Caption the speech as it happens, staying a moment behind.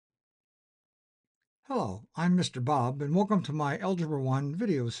Hello, I'm Mr. Bob, and welcome to my Algebra 1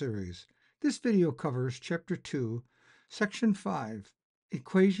 video series. This video covers Chapter 2, Section 5,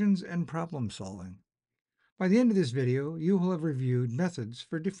 Equations and Problem Solving. By the end of this video, you will have reviewed methods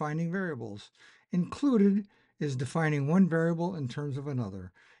for defining variables. Included is defining one variable in terms of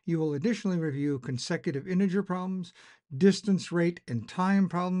another. You will additionally review consecutive integer problems, distance, rate, and time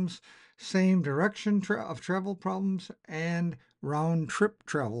problems, same direction of travel problems, and round-trip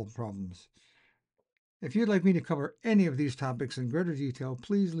travel problems. If you'd like me to cover any of these topics in greater detail,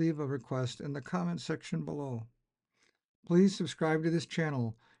 please leave a request in the comment section below. Please subscribe to this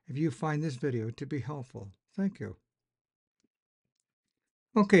channel if you find this video to be helpful. Thank you.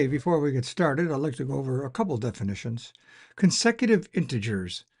 Okay, before we get started, I'd like to go over a couple definitions. Consecutive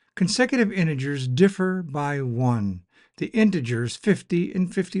integers. Consecutive integers differ by 1. The integers 50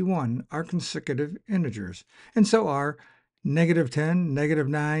 and 51 are consecutive integers, and so are -10,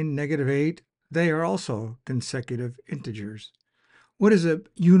 -9, -8. They are also consecutive integers. What is a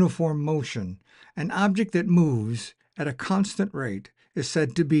uniform motion? An object that moves at a constant rate is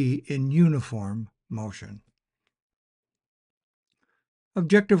said to be in uniform motion.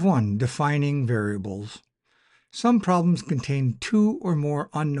 Objective 1. Defining variables. Some problems contain two or more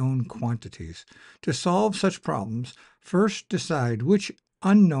unknown quantities. To solve such problems, first decide which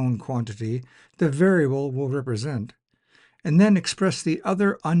unknown quantity the variable will represent, and then express the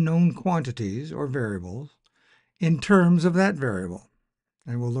other unknown quantities or variables in terms of that variable.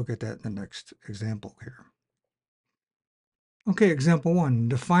 And we'll look at that in the next example here. Okay, example 1.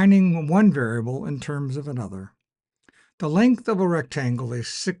 Defining one variable in terms of another. The length of a rectangle is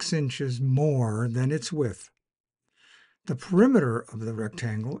 6 inches more than its width. The perimeter of the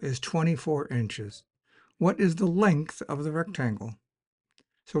rectangle is 24 inches. What is the length of the rectangle?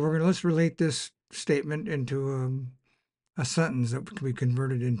 So let's relate this statement into a sentence that can be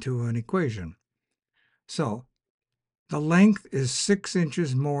converted into an equation. So the length is 6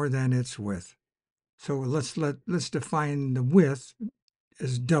 inches more than its width. So let's define the width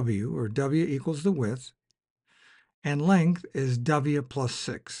as W, or W equals the width, and length is W plus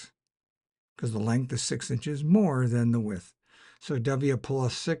 6, because the length is 6 inches more than the width. So W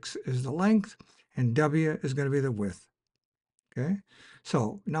plus 6 is the length, and W is going to be the width. Okay,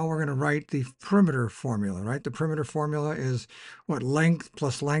 so now we're going to write the perimeter formula, right? The perimeter formula is what? Length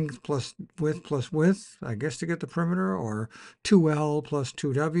plus width, I guess, to get the perimeter, or 2L plus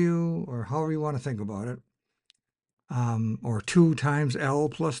 2W, or however you want to think about it, or 2 times L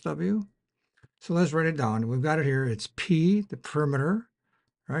plus W. So let's write it down. We've got it here. It's P, the perimeter,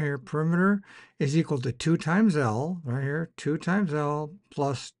 right here. Perimeter is equal to 2 times L, right here. 2 times L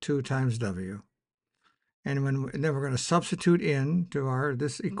plus 2 times W. And then we're going to substitute into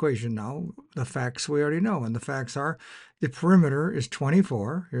this equation now the facts we already know. And the facts are the perimeter is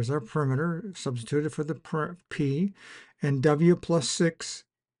 24. Here's our perimeter substituted for the P. And W plus 6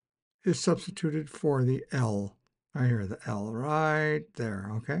 is substituted for the L. Right here, the L right there,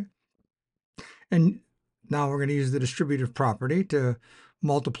 okay? And now we're going to use the distributive property to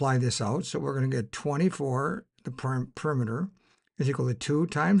multiply this out. So we're going to get 24, the perimeter, is equal to 2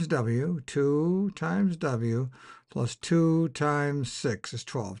 times W. 2 times W plus 2 times 6 is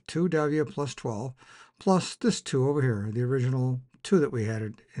 12. 2W plus 12 plus this 2 over here, the original 2 that we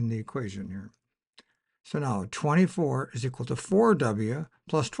had in the equation here. So now 24 is equal to 4W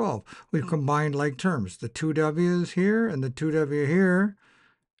plus 12. We've combined like terms. The 2W's here and the 2W here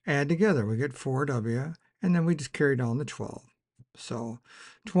add together. We get 4W, and then we just carry down the 12. So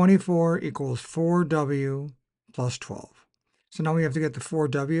 24 equals 4W plus 12. So now we have to get the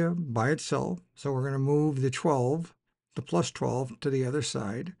 4W by itself. So we're going to move the 12, the plus 12, to the other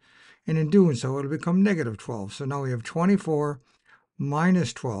side. And in doing so, it'll become negative 12. So now we have 24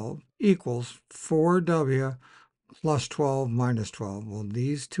 minus 12 equals 4W plus 12 minus 12. Well,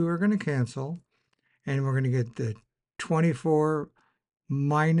 these two are going to cancel. And we're going to get the 24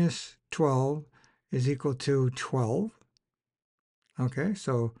 minus 12 is equal to 12. Okay,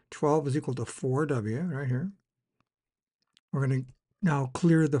 so 12 is equal to 4W right here. We're going to now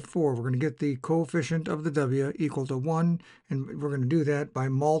clear the 4. We're going to get the coefficient of the W equal to 1, and we're going to do that by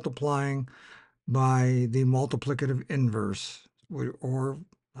multiplying by the multiplicative inverse, or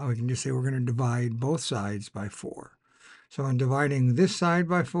we can just say we're going to divide both sides by 4. So in dividing this side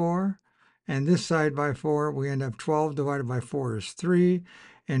by 4 and this side by 4, we end up 12 divided by 4 is 3,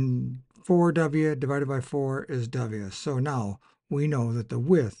 and 4W divided by 4 is W. So now we know that the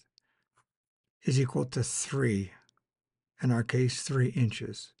width is equal to 3, in our case 3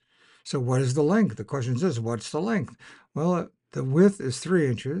 inches. So what is the length? The question says, what's the length? Well, the width is 3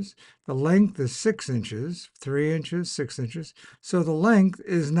 inches, the length is 6 inches, 3 inches, 6 inches. So the length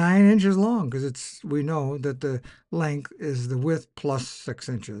is 9 inches long because we know that the length is the width plus 6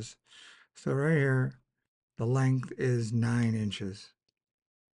 inches. So right here, the length is 9 inches.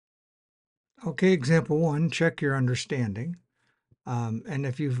 Okay, example 1, check your understanding. And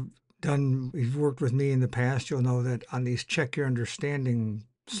if you've worked with me in the past, you'll know that on these check your understanding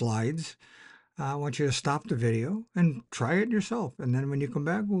slides, I want you to stop the video and try it yourself. And then when you come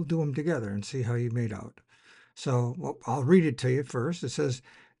back, we'll do them together and see how you made out. So I'll read it to you first. It says,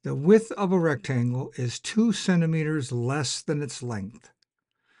 the width of a rectangle is 2 centimeters less than its length.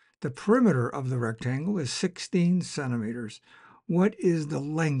 The perimeter of the rectangle is 16 centimeters. What is the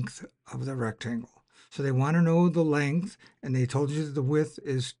length of the rectangle? So they want to know the length, and they told you that the width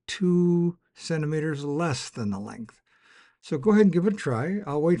is 2 centimeters less than the length. So go ahead and give it a try.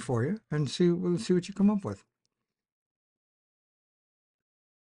 I'll wait for you and we'll see what you come up with.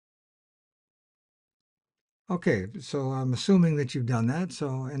 Okay, so I'm assuming that you've done that.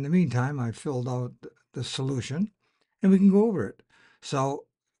 So in the meantime, I filled out the solution and we can go over it. So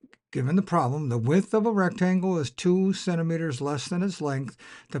given the problem, the width of a rectangle is 2 centimeters less than its length.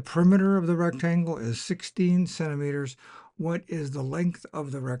 The perimeter of the rectangle is 16 centimeters. What is the length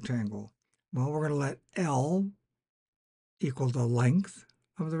of the rectangle? Well, we're going to let L equal the length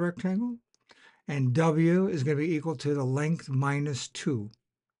of the rectangle, and W is going to be equal to the length minus 2,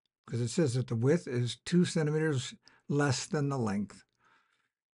 because it says that the width is 2 centimeters less than the length.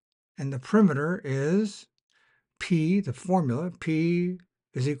 And the perimeter is P, the formula, P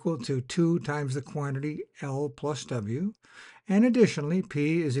is equal to 2 times the quantity L plus W. And additionally,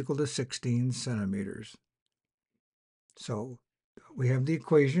 P is equal to 16 centimeters. So we have the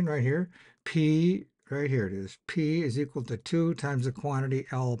equation right here. P, right here it is. P is equal to 2 times the quantity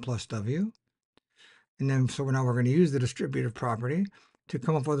L plus W. And then, so now we're going to use the distributive property to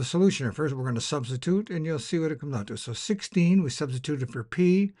come up with a solution. First, we're going to substitute, and you'll see what it comes out to. So 16, we substituted for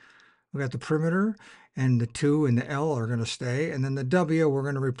P. We got the perimeter, and the 2 and the L are going to stay. And then the W we're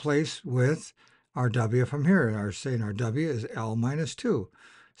going to replace with our W from here. Our W is L minus 2.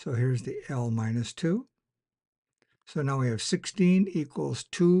 So here's the L minus 2. So now we have 16 equals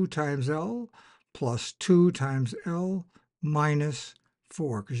 2 times L plus 2 times L minus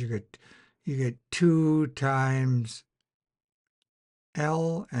 4, because you get 2 times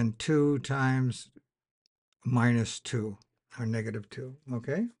L and 2 times minus 2, or negative 2,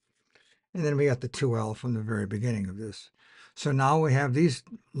 okay? And then we got the 2L from the very beginning of this. So now we have these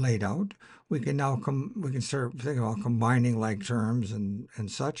laid out. We can now we can start thinking about combining like terms and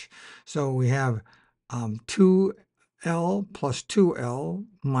such. So we have 2L plus 2L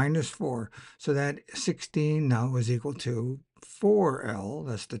minus 4. So that 16 now is equal to 4L.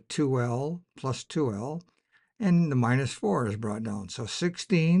 That's the 2L plus 2L. And the minus 4 is brought down. So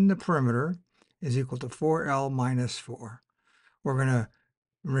 16, the perimeter, is equal to 4L minus 4. We're going to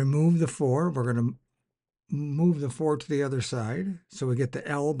remove the 4. We're going to move the 4 to the other side. So we get the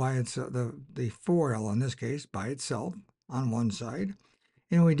L by itself, the 4L in this case, by itself on one side.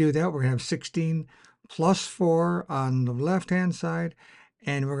 And when we do that, we're going to have 16 plus 4 on the left-hand side.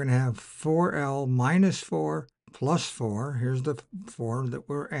 And we're going to have 4L minus 4 plus 4. Here's the 4 that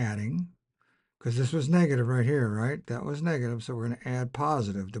we're adding, because this was negative right here, right? That was negative, so we're going to add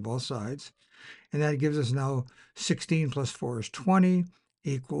positive to both sides. And that gives us now 16 plus 4 is 20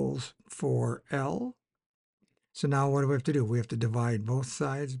 equals 4L. So now what do we have to do? We have to divide both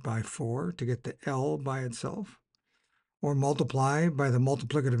sides by 4 to get the L by itself, or multiply by the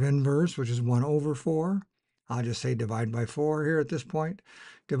multiplicative inverse, which is 1 over 4. I'll just say divide by 4 here at this point.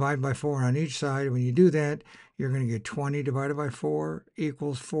 Divide by 4 on each side. When you do that, you're going to get 20 divided by 4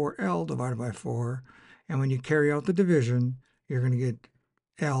 equals 4L divided by 4. And when you carry out the division, you're going to get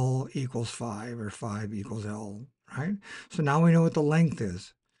L equals 5, or 5 equals L, right? So now we know what the length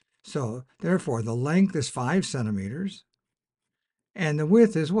is. So therefore, the length is 5 centimeters. And the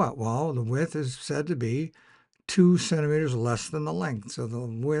width is what? Well, the width is said to be 2 centimeters less than the length. So the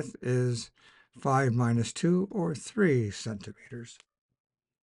width is 5 minus 2, or 3 centimeters.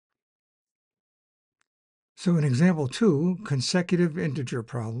 So in example 2, consecutive integer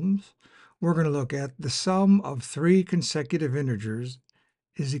problems, we're going to look at the sum of 3 consecutive integers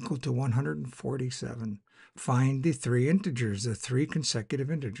is equal to 147. Find the 3 integers, the 3 consecutive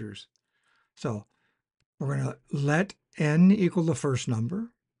integers. So we're going to let n equal the first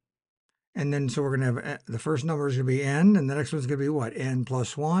number. And then, so we're going to have, the first number is going to be n, and the next one's going to be what? N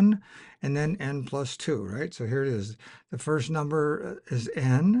plus 1, and then n plus 2, right? So here it is. The first number is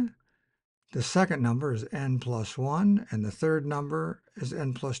n, the second number is n plus 1, and the third number is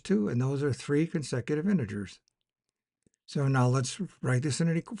n plus 2, and those are 3 consecutive integers. So now let's write this in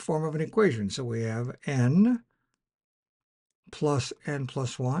a form of an equation. So we have n plus n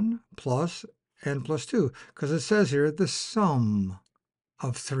plus 1 plus n plus 2, because it says here the sum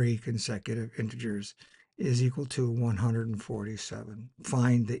of three consecutive integers is equal to 147.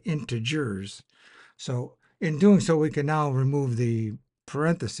 Find the integers. So in doing so, we can now remove the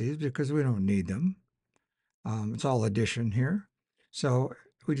parentheses because we don't need them. It's all addition here. So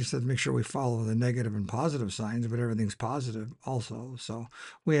we just have to make sure we follow the negative and positive signs, but everything's positive also. So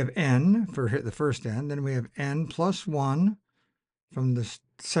we have n for the first n, then we have n plus 1 from the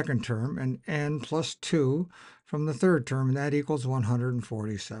second term, and n plus 2 from the third term, and that equals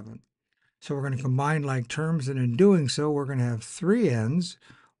 147. So we're going to combine like terms, and in doing so, we're going to have three n's,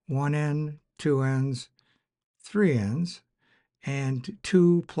 one n, two n's, three n's, and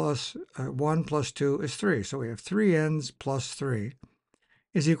 2 plus 1 plus 2 is 3. So we have 3n's plus 3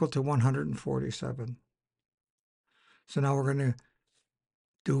 is equal to 147. So now we're going to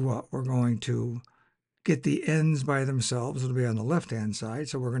do what? We're going to get the n's by themselves. It'll be on the left-hand side.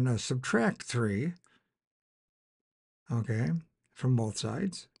 So we're going to subtract 3, okay, from both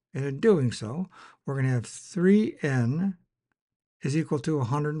sides. And in doing so, we're going to have 3n is equal to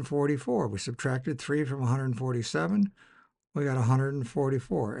 144. We subtracted 3 from 147. We got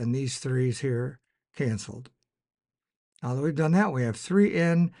 144. And these 3's here canceled. Now that we've done that, we have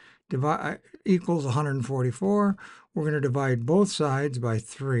 3n equals 144. We're going to divide both sides by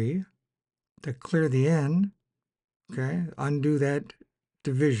 3 to clear the n, okay? Undo that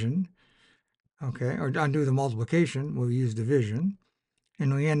division, okay? Or undo the multiplication. We'll use division.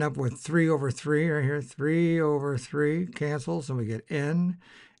 And we end up with 3 over 3 right here. 3 over 3 cancels, and we get n.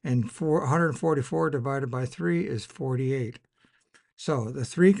 And 144 divided by 3 is 48. So the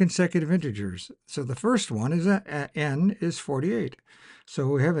three consecutive integers. So the first one is n is 48. So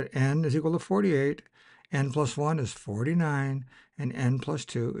we have it n is equal to 48, n plus 1 is 49, and n plus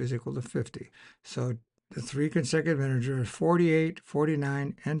 2 is equal to 50. So the three consecutive integers, 48,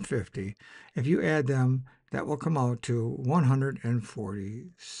 49, and 50. If you add them, that will come out to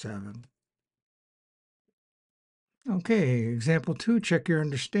 147. Okay, example 2, check your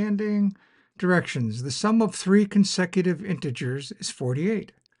understanding. Directions. The sum of three consecutive integers is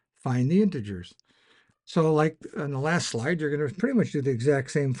 48. Find the integers. So like on the last slide, you're going to pretty much do the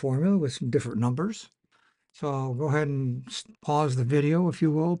exact same formula with some different numbers. So I'll go ahead and pause the video, if you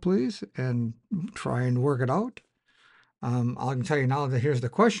will, please, and try and work it out. I can tell you now that here's the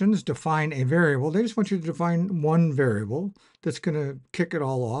questions. Define a variable. They just want you to define one variable that's going to kick it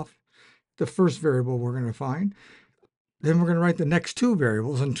all off. The first variable we're going to find. Then we're going to write the next two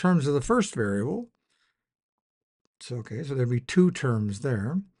variables in terms of the first variable. So, okay, so there'd be two terms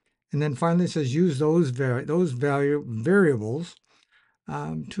there. And then finally it says use those variables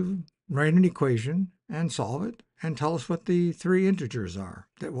to write an equation and solve it and tell us what the three integers are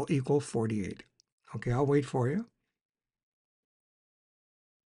that will equal 48. Okay, I'll wait for you.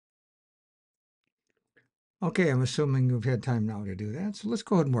 Okay, I'm assuming you've had time now to do that. So let's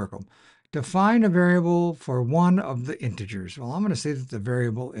go ahead and work them. Define a variable for one of the integers. Well, I'm going to say that the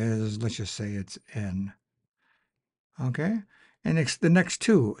variable is, let's just say it's n. Okay, and it's the next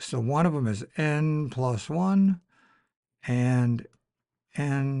two. So one of them is n plus 1 and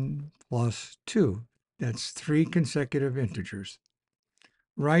n plus 2. That's three consecutive integers.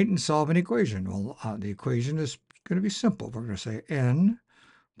 Write and solve an equation. Well, the equation is going to be simple. We're going to say n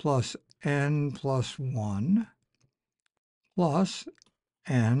plus 1 plus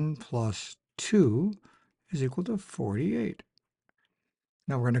n plus 2 is equal to 48.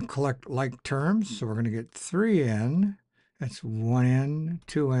 Now we're going to collect like terms. So we're going to get 3n, that's 1n,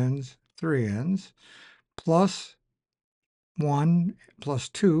 2n's, 3n's, plus 1 plus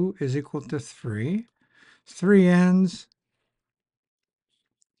 2 is equal to 3. 3n's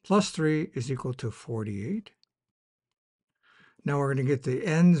plus 3 is equal to 48. Now we're going to get the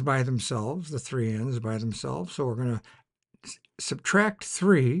n's by themselves, the 3n's by themselves. So we're going to subtract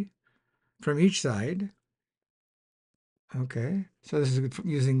 3 from each side. Okay, so this is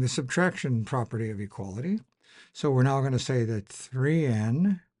using the subtraction property of equality. So we're now going to say that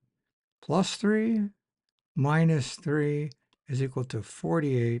 3n plus 3 minus 3 is equal to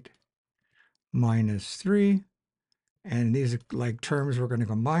 48 minus 3. And these are like terms, we're going to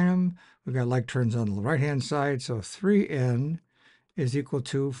combine them. We've got like terms on the right-hand side. So 3n is equal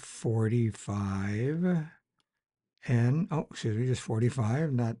to 45 n. Oh, excuse me, just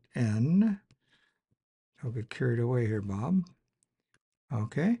 45, not n. Don't get carried away here, Bob.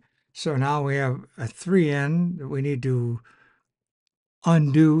 Okay, so now we have a 3n. We need to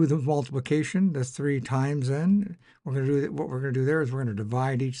undo the multiplication. That's 3 times n. We're going to do what we're going to do there is we're going to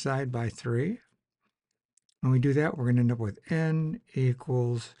divide each side by 3. When we do that, we're going to end up with n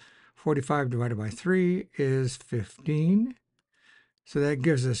equals 45 divided by 3 is 15. So that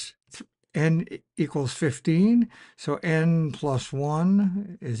gives us n equals 15. So n plus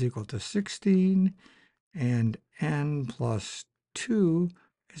 1 is equal to 16. And n plus 2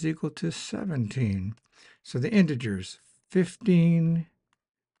 is equal to 17. So the integers 15,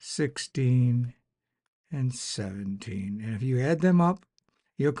 16, and 17. And if you add them up,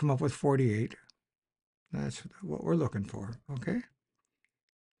 you'll come up with 48. That's what we're looking for, okay?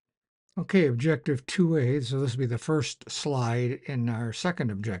 Okay, objective 2A. So this will be the first slide in our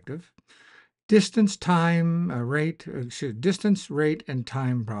second objective. Distance, distance, rate, and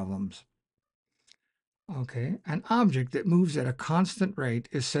time problems. Okay, an object that moves at a constant rate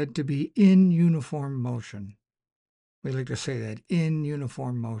is said to be in uniform motion. We like to say that, in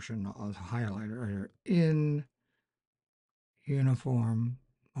uniform motion. I'll highlight it right here. In uniform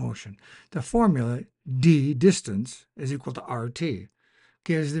motion. The formula d, distance, is equal to RT,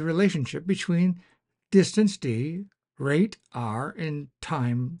 gives the relationship between distance d, rate r, and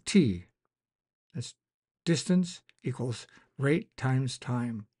time t. That's distance equals rate times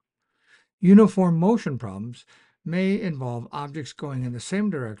time. Uniform motion problems may involve objects going in the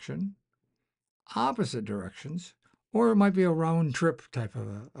same direction, opposite directions, or it might be a round trip type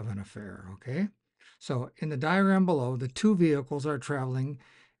of an affair, okay? So in the diagram below, the two vehicles are traveling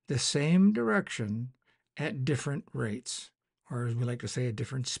the same direction at different rates, or as we like to say, at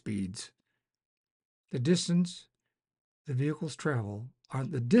different speeds. The distances the vehicles travel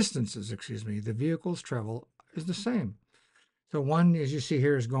is the same. So one, as you see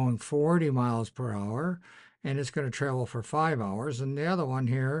here, is going 40 miles per hour, and it's going to travel for 5 hours. And the other one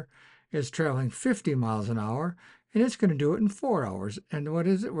here is traveling 50 miles an hour, and it's going to do it in 4 hours. And what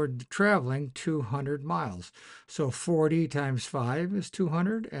is it? We're traveling 200 miles. So 40 times 5 is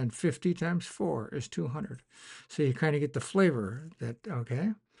 200, and 50 times 4 is 200. So you kind of get the flavor that,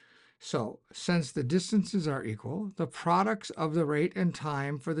 okay? So since the distances are equal, the products of the rate and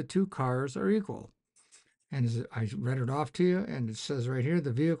time for the two cars are equal. And I read it off to you, and it says right here,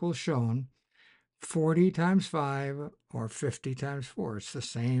 the vehicle shown 40 times 5 or 50 times 4. It's the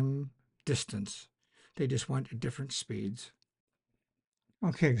same distance. They just went at different speeds.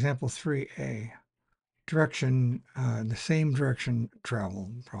 Okay, example 3A. The same direction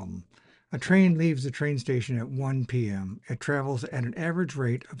travel problem. A train leaves the train station at 1 p.m. It travels at an average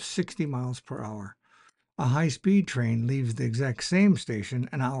rate of 60 miles per hour. A high-speed train leaves the exact same station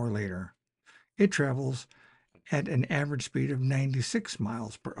an hour later. It travels at an average speed of 96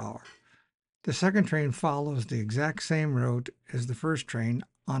 miles per hour. The second train follows the exact same route as the first train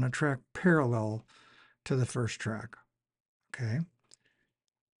on a track parallel to the first track. Okay.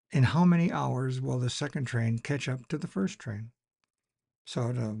 In how many hours will the second train catch up to the first train?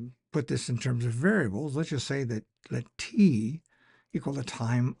 So to put this in terms of variables, let's just say that let t equal the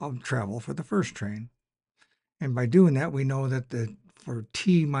time of travel for the first train. And by doing that, we know that for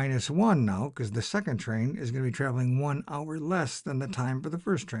t minus 1 now, because the second train is going to be traveling 1 hour less than the time for the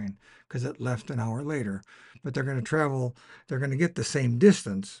first train, because it left an hour later. But they're going to get the same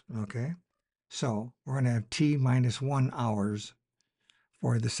distance, okay? So we're going to have t minus 1 hours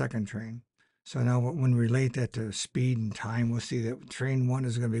for the second train. So now when we relate that to speed and time, we'll see that train 1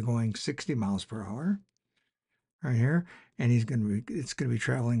 is going to be going 60 miles per hour right here, and it's going to be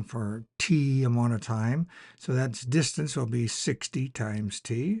traveling for t amount of time. So that's distance will be 60 times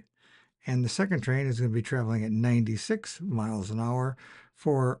t. And the second train is going to be traveling at 96 miles an hour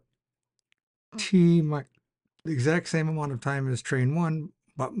for the exact same amount of time as train 1,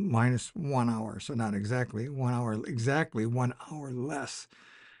 but minus 1 hour. So not exactly 1 hour, exactly 1 hour less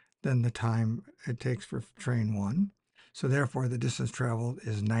than the time it takes for train 1. So therefore, the distance traveled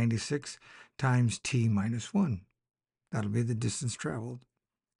is 96 times t minus 1. That'll be the distance traveled.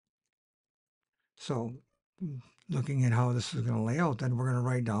 So looking at how this is going to lay out, then we're going to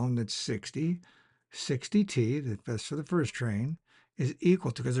write down that 60t, that's for the first train, is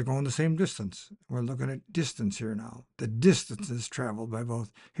equal to, because they're going the same distance. We're looking at distance here now. The distances traveled by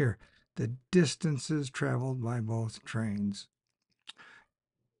both trains.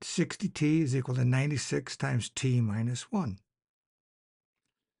 60t is equal to 96 times t minus 1.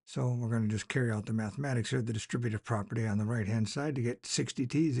 So we're going to just carry out the mathematics here, the distributive property on the right-hand side to get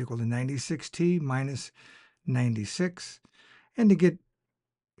 60t is equal to 96t minus 96. And to get,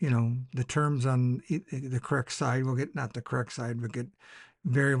 the terms on the correct side, we'll get, not the correct side, we'll get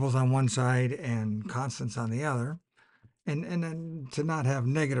variables on one side and constants on the other. And then to not have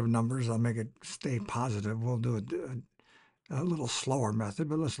negative numbers, I'll make it stay positive. We'll do a little slower method,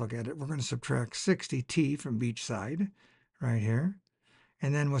 but let's look at it. We're going to subtract 60t from each side right here.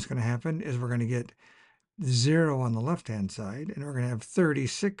 And then what's going to happen is we're going to get 0 on the left-hand side, and we're going to have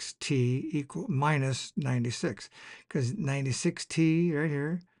 36t equal minus 96, because 96t right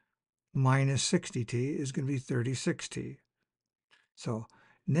here minus 60t is going to be 36t. So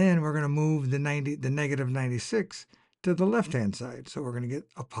then we're going to move the negative 96 to the left-hand side. So we're going to get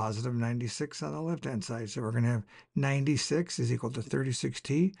a positive 96 on the left-hand side. So we're going to have 96 is equal to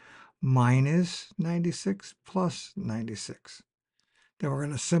 36t minus 96 plus 96. Then we're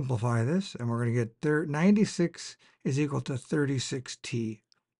going to simplify this, and we're going to get 96 is equal to 36t.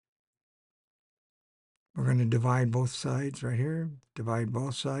 We're going to divide both sides right here. Divide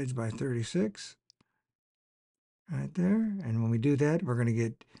both sides by 36 right there. And when we do that, we're going to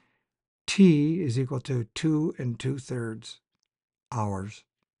get t is equal to 2 2/3 hours.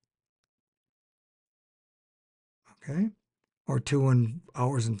 Okay? Or 2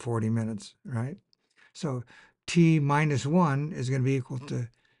 hours and 40 minutes, right? So t minus 1 is going to be equal to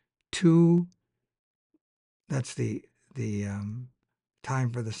 2. That's the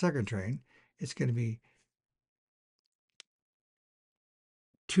time for the second train. It's going to be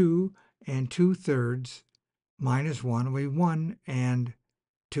 2 2/3 minus 1 will be 1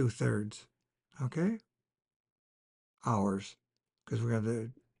 2/3. Okay? Hours. Because we're going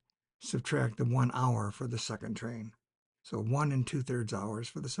to subtract the 1 hour for the second train. So 1 2/3 hours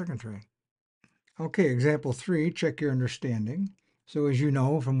for the second train. Okay, example 3, check your understanding. So as you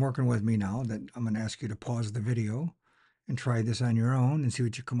know from working with me now that I'm going to ask you to pause the video and try this on your own and see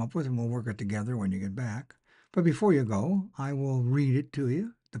what you come up with, and we'll work it together when you get back. But before you go, I will read it to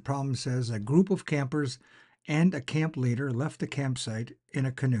you. The problem says a group of campers and a camp leader left the campsite in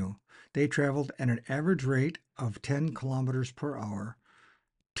a canoe. They traveled at an average rate of 10 kilometers per hour.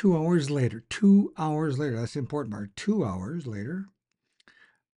 2 hours later, that's the important part, 2 hours later,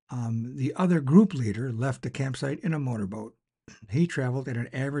 the other group leader left the campsite in a motorboat. He traveled at an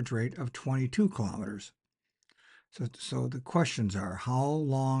average rate of 22 kilometers. So the questions are, how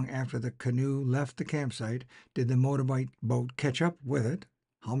long after the canoe left the campsite did the motorboat catch up with it?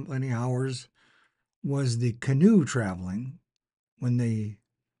 How many hours was the canoe traveling when the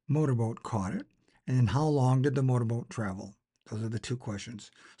motorboat caught it? And then how long did the motorboat travel? Those are the two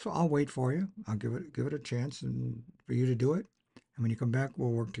questions. So I'll wait for you. I'll give it a chance and for you to do it. And when you come back,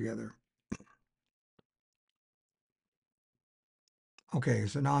 we'll work together. Okay,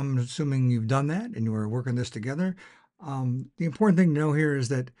 so now I'm assuming you've done that and you were working this together. The important thing to know here is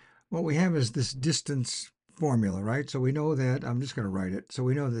that what we have is this distance formula, right? So we know that, I'm just going to write it. So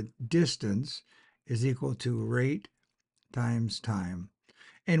we know that distance is equal to rate times time.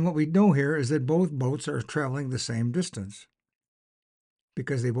 And what we know here is that both boats are traveling the same distance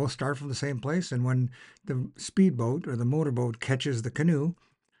because they both start from the same place. And when the speedboat or the motorboat catches the canoe,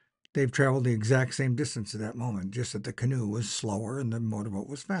 they've traveled the exact same distance at that moment, just that the canoe was slower and the motorboat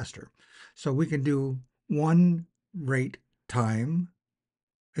was faster. So we can do one rate time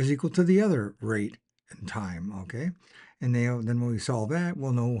is equal to the other rate and time, okay? And then when we solve that,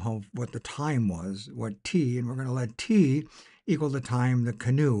 we'll know what the time was, what t, and we're going to let t equal the time the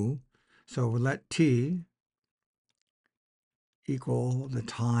canoe. So we'll let t equal the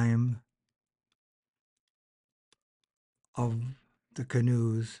time of the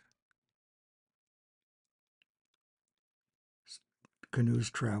canoe's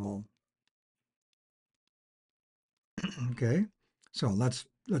travel. Okay, so let's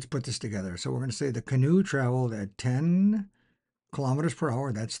put this together. So we're going to say the canoe traveled at 10 kilometers per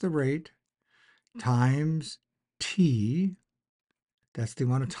hour. That's the rate times t. That's the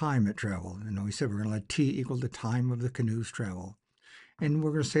amount of time it traveled. And we said we're going to let t equal the time of the canoe's travel. And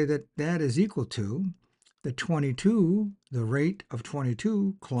we're going to say that that is equal to the rate of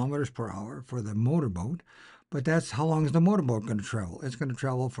 22 kilometers per hour for the motorboat. But that's how long is the motorboat going to travel? It's going to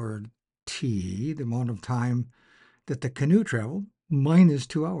travel for t, the amount of time that the canoe traveled, minus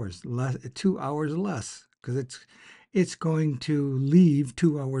 2 hours, 2 hours less, because it's going to leave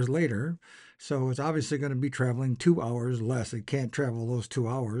 2 hours later. So it's obviously going to be traveling 2 hours less. It can't travel those 2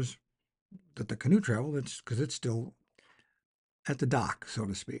 hours that the canoe traveled. It's because it's still at the dock, so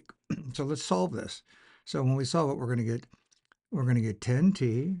to speak. So let's solve this. So when we solve it, we're going to get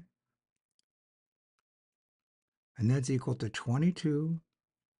 10t, and that's equal to 22t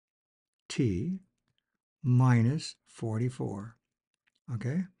minus 44.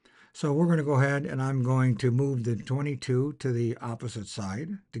 Okay, so we're going to go ahead and I'm going to move the 22 to the opposite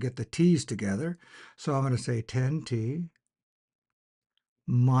side to get the t's together. So I'm going to say 10t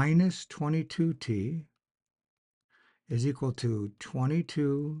minus 22t is equal to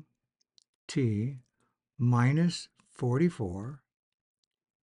 22t minus 44,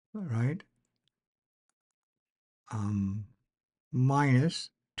 right? Minus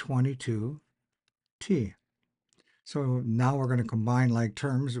 22 t. So now we're going to combine like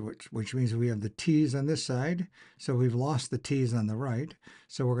terms, which means we have the t's on this side. So we've lost the t's on the right.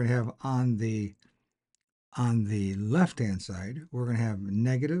 So we're going to have on the left-hand side, we're going to have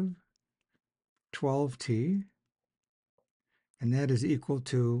negative 12t, and that is equal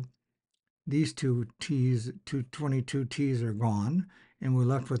to these two t's, 22 t's are gone, and we're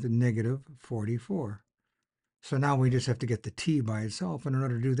left with a negative 44. So now we just have to get the t by itself. And in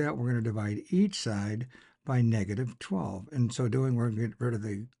order to do that, we're going to divide each side by negative 12. And so doing, we're going to get rid of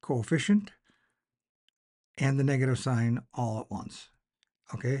the coefficient and the negative sign all at once.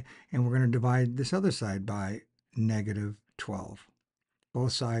 Okay? And we're going to divide this other side by negative 12.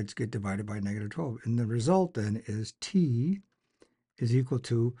 Both sides get divided by negative 12. And the result then is t is equal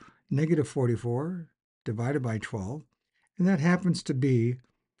to negative 44 divided by 12. And that happens to be,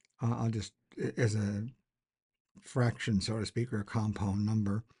 I'll just, as a fraction, so to speak, or a compound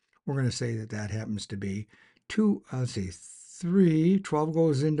number, we're going to say that that happens to be 12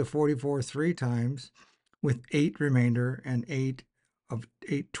 goes into 44 3 times with 8 remainder, and 8 of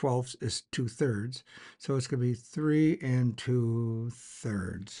 8 twelfths is 2/3. So it's going to be 3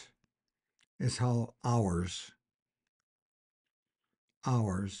 2/3 is how hours,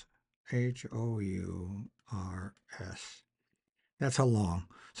 Hours. That's how long.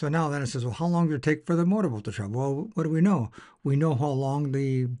 So now then it says, well, how long did it take for the motorboat to travel? Well, what do we know? We know how long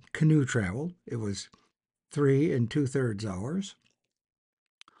the canoe traveled. It was 3 2/3 hours.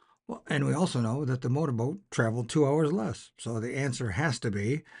 Well, and we also know that the motorboat traveled 2 hours less. So the answer has to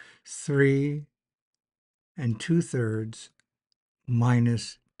be 3 2/3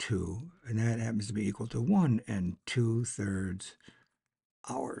 minus 2. And that happens to be equal to 1 2/3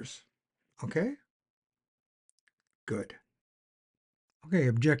 hours. Okay? Good. Okay,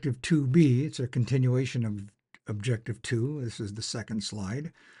 objective 2b, it's a continuation of objective 2. This is the second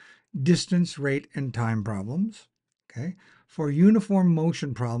slide. Distance, rate, and time problems. Okay, for uniform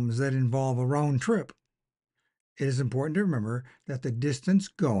motion problems that involve a round trip, it is important to remember that the distance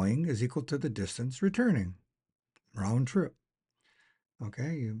going is equal to the distance returning. Round trip.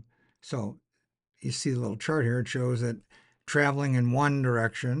 Okay, so you see the little chart here. It shows that traveling in one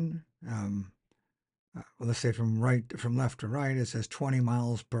direction, well, let's say from left to right, it says 20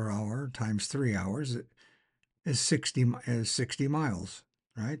 miles per hour times 3 hours is 60 miles,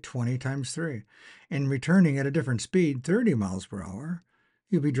 right? 20 times 3. And returning at a different speed, 30 miles per hour,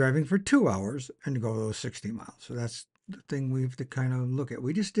 you'll be driving for 2 hours and go those 60 miles. So that's the thing we have to kind of look at.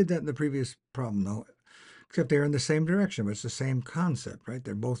 We just did that in the previous problem, though, except they're in the same direction, but it's the same concept, right?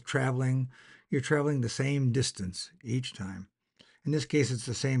 They're both traveling. You're traveling the same distance each time. In this case, it's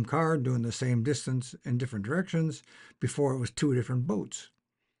the same car doing the same distance in different directions. Before, it was 2 different boats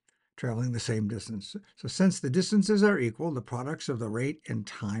traveling the same distance. So since the distances are equal, the products of the rate and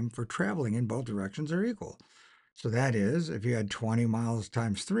time for traveling in both directions are equal. So that is, if you had 20 miles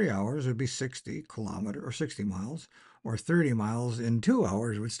times 3 hours, it would be 60 kilometers or 60 miles, or 30 miles in 2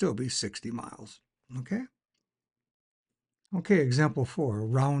 hours would still be 60 miles. Okay? Okay, example 4,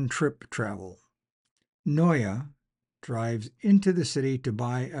 round trip travel. Noya drives into the city to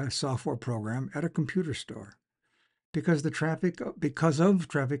buy a software program at a computer store. Because of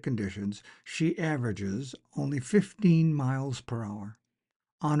traffic conditions, she averages only 15 miles per hour.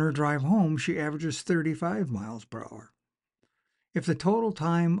 On her drive home, she averages 35 miles per hour. If the total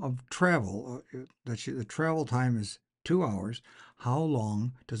time of travel, the travel time is 2 hours, how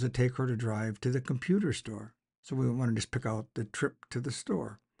long does it take her to drive to the computer store? So we want to just pick out the trip to the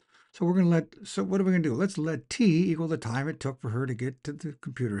store. So what are we going to do? Let's let t equal the time it took for her to get to the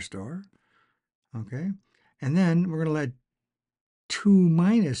computer store. Okay. And then we're going to let 2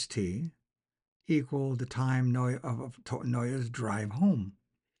 minus t equal the time of Noya's drive home.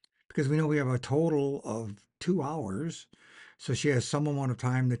 Because we know we have a total of 2 hours. So she has some amount of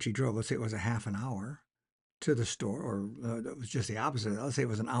time that she drove. Let's say it was a half an hour to the store, or it was just the opposite. Let's say it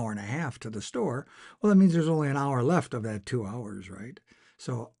was an hour and a half to the store. Well, that means there's only an hour left of that 2 hours, right?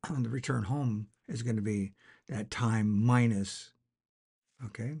 So the return home is going to be that time minus,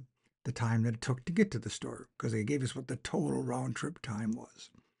 okay, the time that it took to get to the store, because they gave us what the total round trip time was.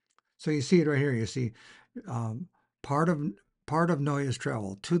 So you see it right here. You see part of Noya's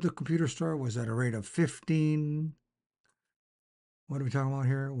travel to the computer store was at a rate of 15. What are we talking about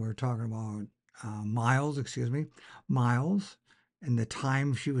here? We're talking about miles, miles. And the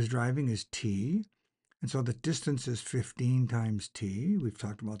time she was driving is t. And so the distance is 15 times t. We've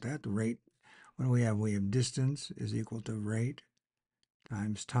talked about that. The rate, what do we have? We have distance is equal to rate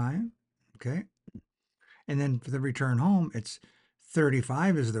times time. Okay. And then for the return home, it's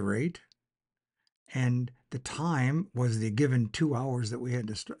 35 is the rate, and the time was the given 2 hours that we had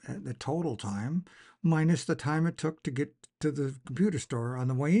to the total time, minus the time it took to get to the computer store on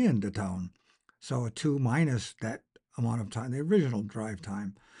the way into town. So a 2 minus that amount of time, the original drive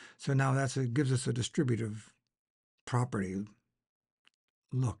time. So now gives us a distributive property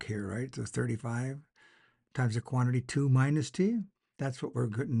look here, right? So 35 times the quantity 2 minus t. That's what we're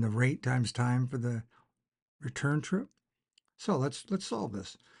getting, the rate times time for the return trip. So let's solve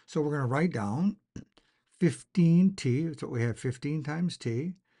this. So we're going to write down 15t. That's what we have, 15 times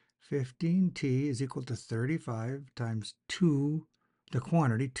t. 15t is equal to 35 times 2, the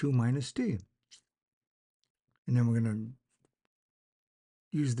quantity 2 minus t. And then we're going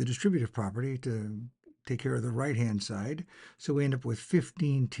to use the distributive property to take care of the right-hand side. So we end up with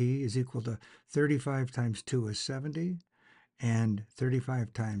 15t is equal to 35 times 2 is 70. And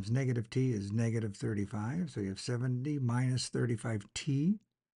 35 times negative t is negative 35. So you have 70 minus 35t,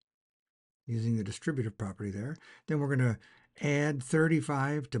 using the distributive property there. Then we're going to add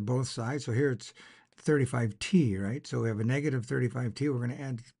 35 to both sides. So here it's 35t, right? So we have a negative 35t. We're going to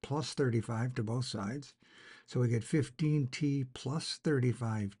add plus 35 to both sides. So we get 15t plus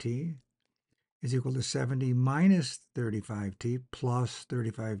 35t is equal to 70 minus 35t plus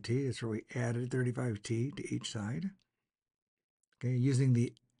 35t. That's where we added 35t to each side. Okay, using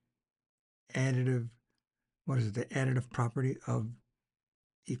the additive, the additive property of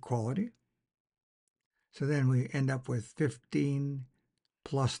equality. So then we end up with 15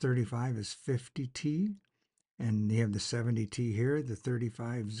 plus 35 is 50t, and you have the 70t here. The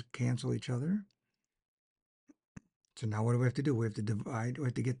 35s cancel each other. So now what do we have to do? We have to divide. We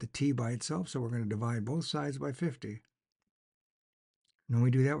have to get the t by itself, so we're going to divide both sides by 50. And when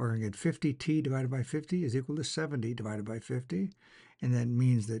we do that, we're going to get 50t divided by 50 is equal to 70 divided by 50, and that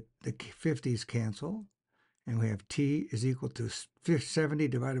means that the 50s cancel, and we have t is equal to 70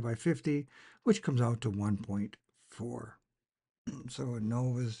 divided by 50, which comes out to 1.4. So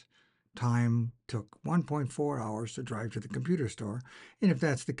Nova's time took 1.4 hours to drive to the computer store. And if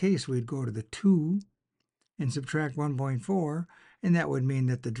that's the case, we'd go to the 2 and subtract 1.4, and that would mean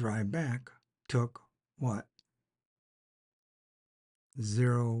that the drive back took what?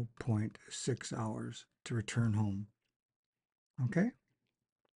 0.6 hours to return home. Okay?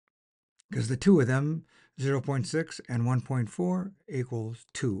 Because the two of them, 0.6 and 1.4, equals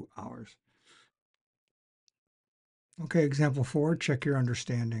 2 hours. Okay, example 4, check your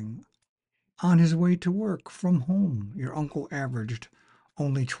understanding. On his way to work from home, your uncle averaged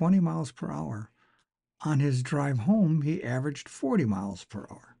only 20 miles per hour. On his drive home, he averaged 40 miles per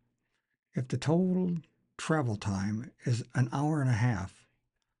hour. If the total travel time is an hour and a half,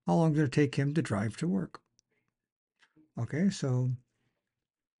 how long did it take him to drive to work? Okay, so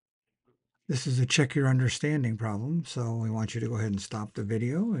this is a check your understanding problem. So we want you to go ahead and stop the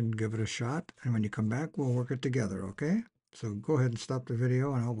video and give it a shot. And when you come back, we'll work it together, okay? So go ahead and stop the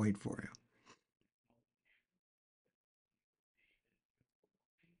video and I'll wait for you.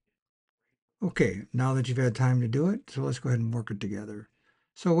 Okay, now that you've had time to do it, so let's go ahead and work it together.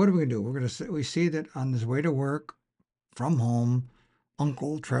 So what are we going to do? We're going to we see that on his way to work from home,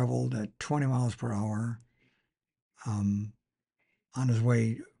 Uncle traveled at 20 miles per hour. On his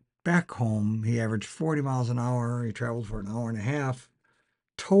way back home, he averaged 40 miles an hour. He traveled for an hour and a half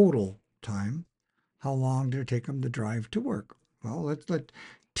total time. How long did it take him to drive to work? Well, let's let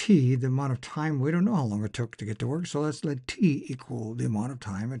t, the amount of time, we don't know how long it took to get to work, so let's let t equal the amount of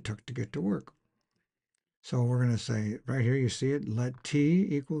time it took to get to work. So we're going to say, right here, you see it, let t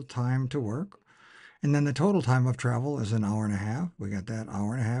equal time to work. And then the total time of travel is an hour and a half. We got that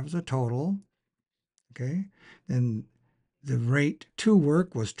hour and a half as a total. Okay. Then the rate to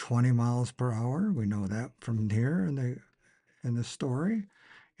work was 20 miles per hour. We know that from here in the story.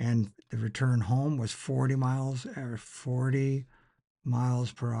 And the return home was 40 miles per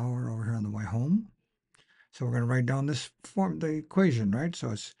hour over here on the way home. So we're going to write down the equation, right?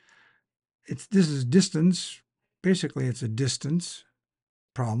 So this is distance. Basically, it's a distance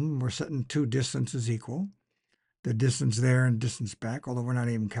problem. We're setting two distances equal. The distance there and distance back, although we're not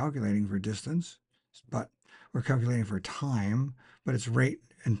even calculating for distance, but we're calculating for time, but it's rate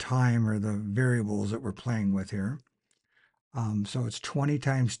and time are the variables that we're playing with here. So it's 20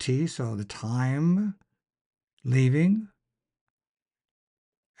 times t, so the time leaving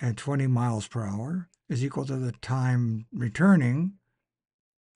at 20 miles per hour is equal to the time returning,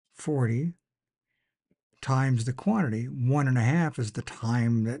 40, times the quantity. 1.5 is the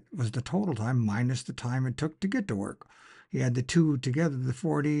time that was the total time minus the time it took to get to work. You add the two together, the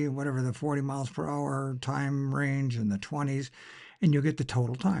 40, whatever the 40 miles per hour time range and the 20s, and you'll get the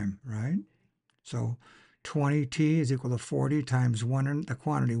total time, right? So 20t is equal to 40 times the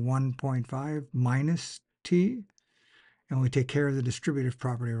quantity 1.5 minus t. And we take care of the distributive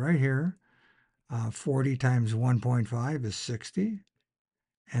property right here. 40 times 1.5 is 60.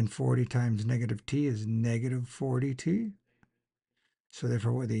 And 40 times negative t is negative 40t. So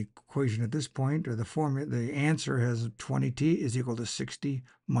therefore, the equation at this point, or the formula, the answer has 20t is equal to 60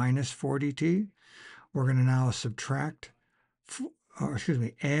 minus 40t. We're going to now subtract, or excuse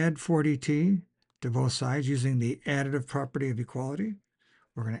me, add 40t to both sides using the additive property of equality.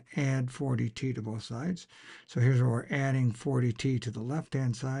 We're going to add 40t to both sides. So here's where we're adding 40t to the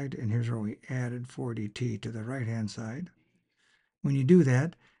left-hand side, and here's where we added 40t to the right-hand side. When you do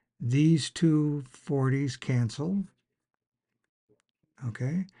that, these two 40s cancel,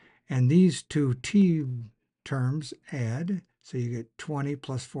 okay? And these two t terms add, so you get 20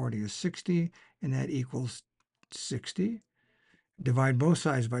 plus 40 is 60, and that equals 60. Divide both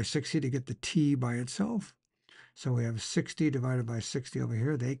sides by 60 to get the t by itself. So we have 60 divided by 60 over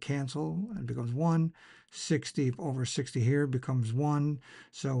here. They cancel and it becomes 1. 60 over 60 here becomes 1.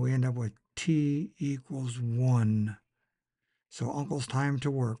 So we end up with t equals 1. So Uncle's time to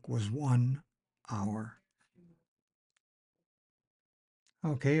work was 1 hour.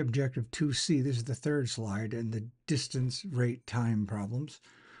 Okay, objective 2C. This is the third slide and the distance, rate, time problems.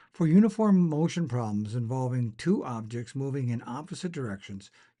 For uniform motion problems involving two objects moving in opposite directions,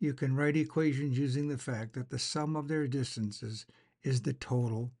 you can write equations using the fact that the sum of their distances is the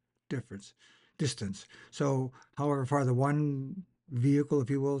total distance. So however far the one vehicle, if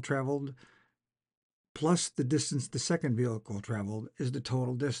you will, traveled, plus the distance the second vehicle traveled is the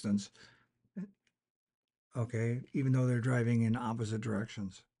total distance. Okay, even though they're driving in opposite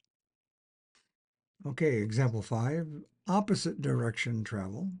directions. Okay, example 5, opposite direction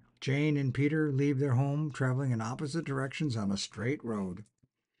travel. Jane and Peter leave their home traveling in opposite directions on a straight road.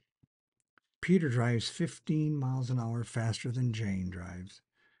 Peter drives 15 miles an hour faster than Jane drives.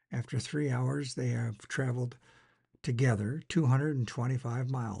 After 3 hours, they have traveled together 225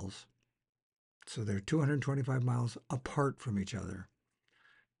 miles. So they're 225 miles apart from each other.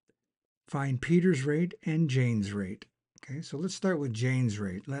 Find Peter's rate and Jane's rate. Okay, so let's start with Jane's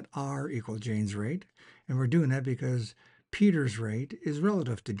rate. Let R equal Jane's rate. And we're doing that because Peter's rate is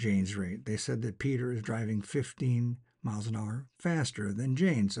relative to Jane's rate. They said that Peter is driving 15 miles an hour faster than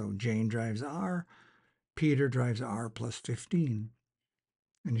Jane. So Jane drives R, Peter drives R plus 15.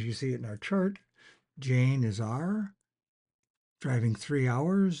 And as you see it in our chart, Jane is R, driving 3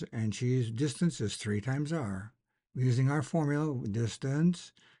 hours, and she's distance is 3 times R. Using our formula,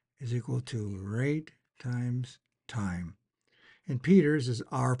 distance is equal to rate times time. And Peter's is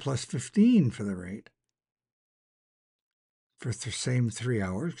R plus 15 for the rate. For the same 3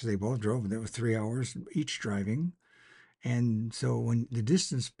 hours, because they both drove, that was 3 hours each driving. And so when the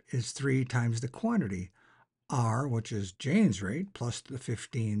distance is 3 times the quantity, R, which is Jane's rate, plus the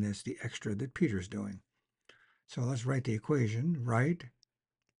 15, that's the extra that Peter's doing. So let's write the equation. Write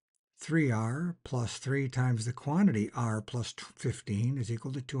 3R plus 3 times the quantity R plus 15 is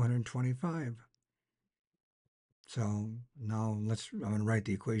equal to 225. So now I'm going to write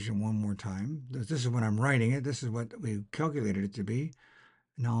the equation one more time. This is when I'm writing it. This is what we calculated it to be.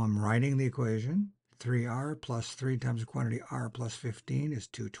 Now I'm writing the equation. 3R plus 3 times the quantity R plus 15 is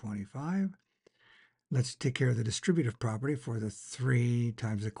 225. Let's take care of the distributive property for the 3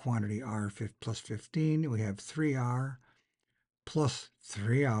 times the quantity R plus 15. We have 3R plus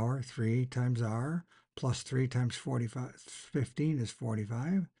 3R, 3 times R, plus 3 times 15 is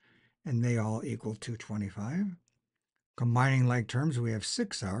 45, and they all equal 225. Combining like terms, we have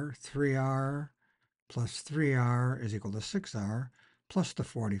 6R, 3R plus 3R is equal to 6R, plus the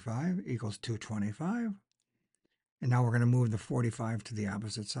 45 equals 225. And now we're going to move the 45 to the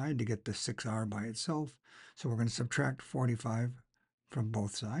opposite side to get the 6R by itself. So we're going to subtract 45 from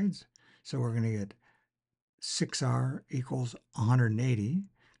both sides. So we're going to get 6R equals 180,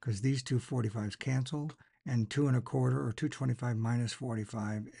 because these two 45s cancel, and 2 1/4 or 225 minus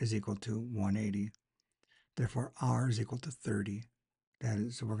 45 is equal to 180. Therefore, R is equal to 30. That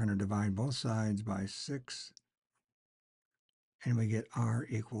is, so we're going to divide both sides by 6, and we get R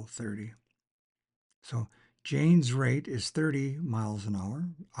equal 30. So Jane's rate is 30 miles an hour.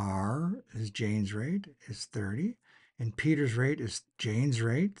 R is Jane's rate is 30. And Peter's rate is Jane's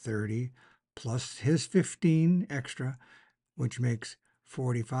rate, 30, plus his 15 extra, which makes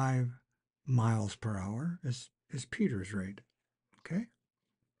 45 miles per hour is Peter's rate. Okay?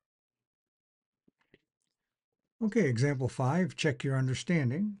 Okay, example 5, check your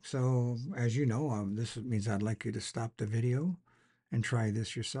understanding. So as you know, this means I'd like you to stop the video and try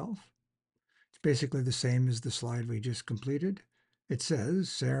this yourself. It's basically the same as the slide we just completed. It says,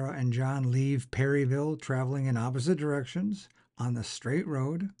 Sarah and John leave Perryville traveling in opposite directions on the straight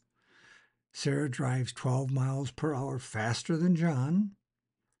road. Sarah drives 12 miles per hour faster than John.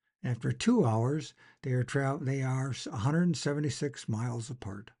 After 2 hours, they are 176 miles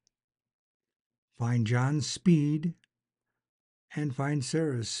apart. Find John's speed and find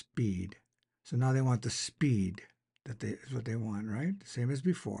Sarah's speed. So now they want the speed is what they want, right? Same as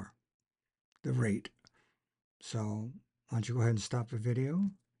before, the rate. So why don't you go ahead and stop the video?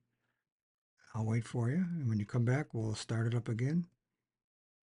 I'll wait for you, and when you come back, we'll start it up again.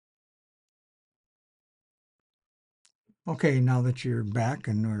 Okay, now that you're back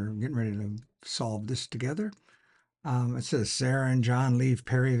and we're getting ready to solve this together, it says Sarah and John leave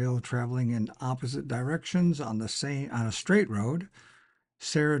Perryville traveling in opposite directions on a straight road.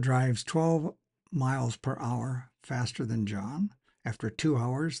 Sarah drives 12 miles per hour faster than John. After 2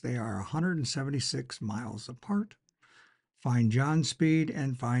 hours, they are 176 miles apart. Find John's speed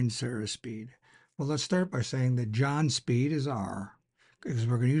and find Sarah's speed. Well, let's start by saying that John's speed is r, because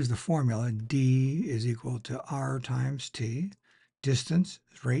we're going to use the formula d is equal to r times t. Distance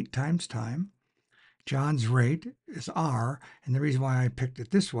is rate times time. John's rate is r, and the reason why I picked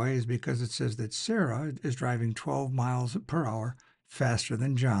it this way is because it says that Sarah is driving 12 miles per hour faster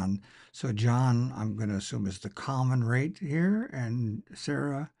than John. So John, I'm going to assume, is the common rate here, and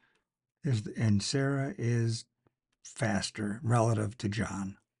Sarah is faster relative to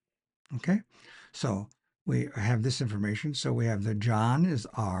John. Okay, so we have this information. So we have that John is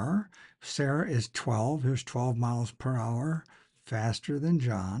r, Sarah is 12. Here's 12 miles per hour faster than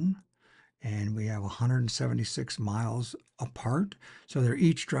John. And we have 176 miles apart. So they're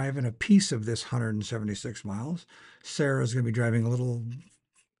each driving a piece of this 176 miles. Sarah's going to be driving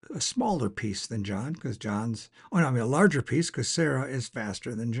a smaller piece than John because a larger piece because Sarah is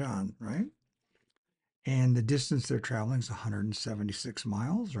faster than John, right? And the distance they're traveling is 176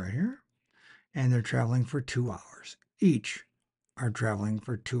 miles right here. And they're traveling for 2 hours. Each are traveling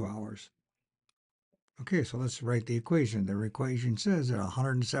for 2 hours. Okay, so let's write the equation. The equation says that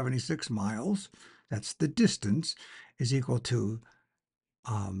 176 miles, that's the distance, is equal to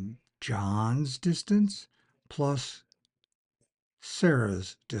John's distance plus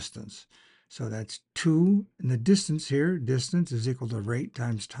Sarah's distance. So that's 2, and the distance here, distance is equal to rate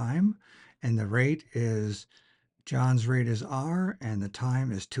times time, and the rate is, John's rate is r, and the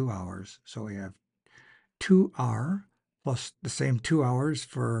time is 2 hours. So we have 2r plus the same 2 hours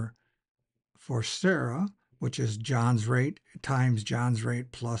for Sarah, which is John's rate times John's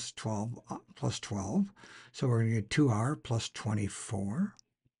rate plus 12. So we're going to get 2r plus 24.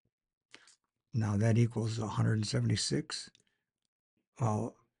 Now that equals 176.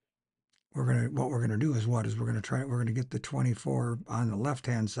 Well, what we're going to do is we're going to get the 24 on the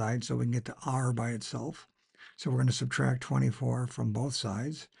left-hand side so we can get to r by itself. So we're going to subtract 24 from both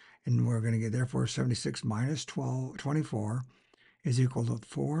sides, and we're going to get, therefore, 76 minus 24 is equal to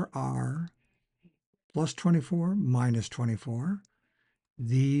 4r plus 24 minus 24.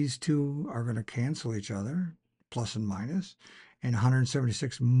 These two are going to cancel each other, plus and minus, and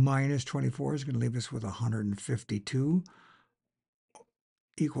 176 minus 24 is going to leave us with 152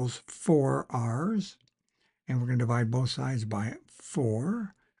 equals 4 r's, and we're going to divide both sides by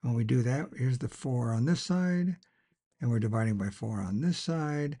 4. When we do that, here's the 4 on this side, and we're dividing by 4 on this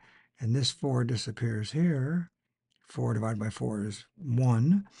side, and this 4 disappears here. 4 divided by 4 is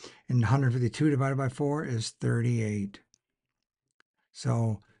 1, and 152 divided by 4 is 38.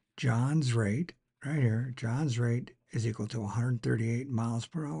 So John's rate, right here, John's rate is equal to 138 miles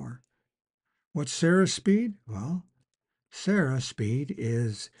per hour. What's Sarah's speed? Well, Sarah's speed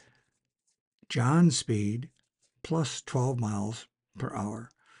is John's speed plus 12 miles per hour.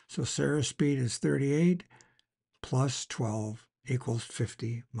 So Sarah's speed is 38 plus 12 equals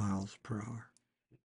 50 miles per hour.